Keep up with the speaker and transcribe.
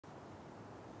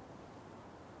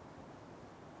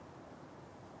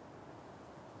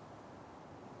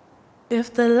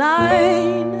If the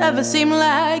line ever seemed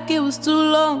like it was too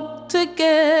long to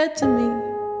get to me,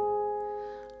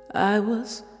 I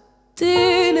was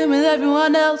dealing with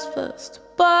everyone else first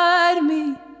but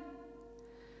me.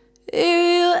 If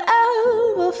you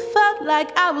ever felt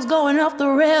like I was going off the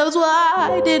rails,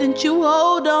 why didn't you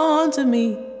hold on to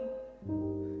me?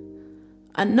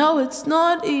 I know it's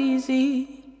not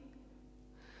easy.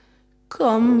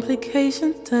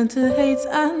 Complications turn to hate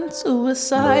and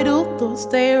suicidal thoughts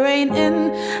they reign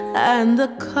in, and the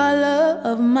color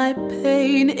of my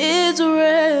pain is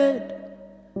red.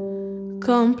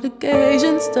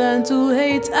 Complications turn to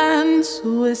hate and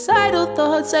suicidal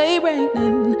thoughts they reign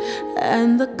in,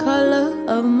 and the color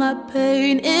of my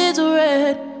pain is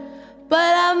red.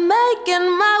 But I'm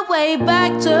making my way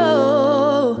back to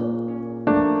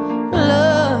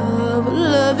love,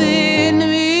 loving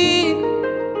me.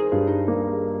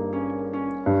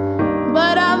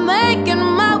 But I'm making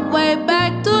my way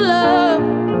back to love,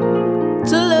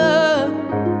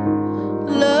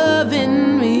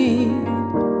 loving me.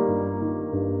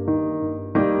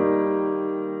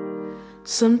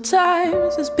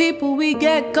 Sometimes as people we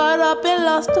get caught up in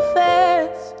lost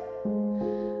affairs,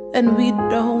 and we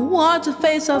don't want to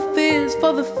face our fears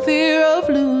for the fear of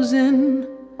losing.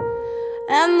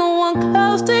 And the one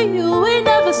close to you we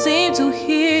never seem to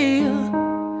hear,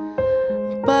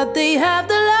 but they have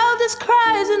the loudest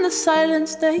cries in the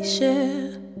silence they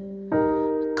share.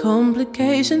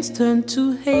 Complications turn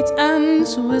to hate and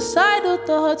suicidal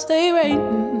thoughts they reign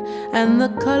in, and the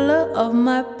color of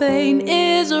my pain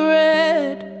is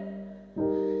red.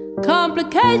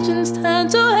 Complications turn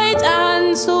to hate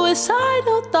and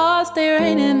suicidal thoughts they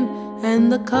reign in,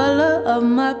 and the color of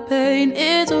my pain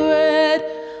is red.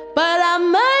 But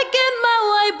I'm making my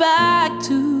way back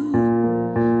to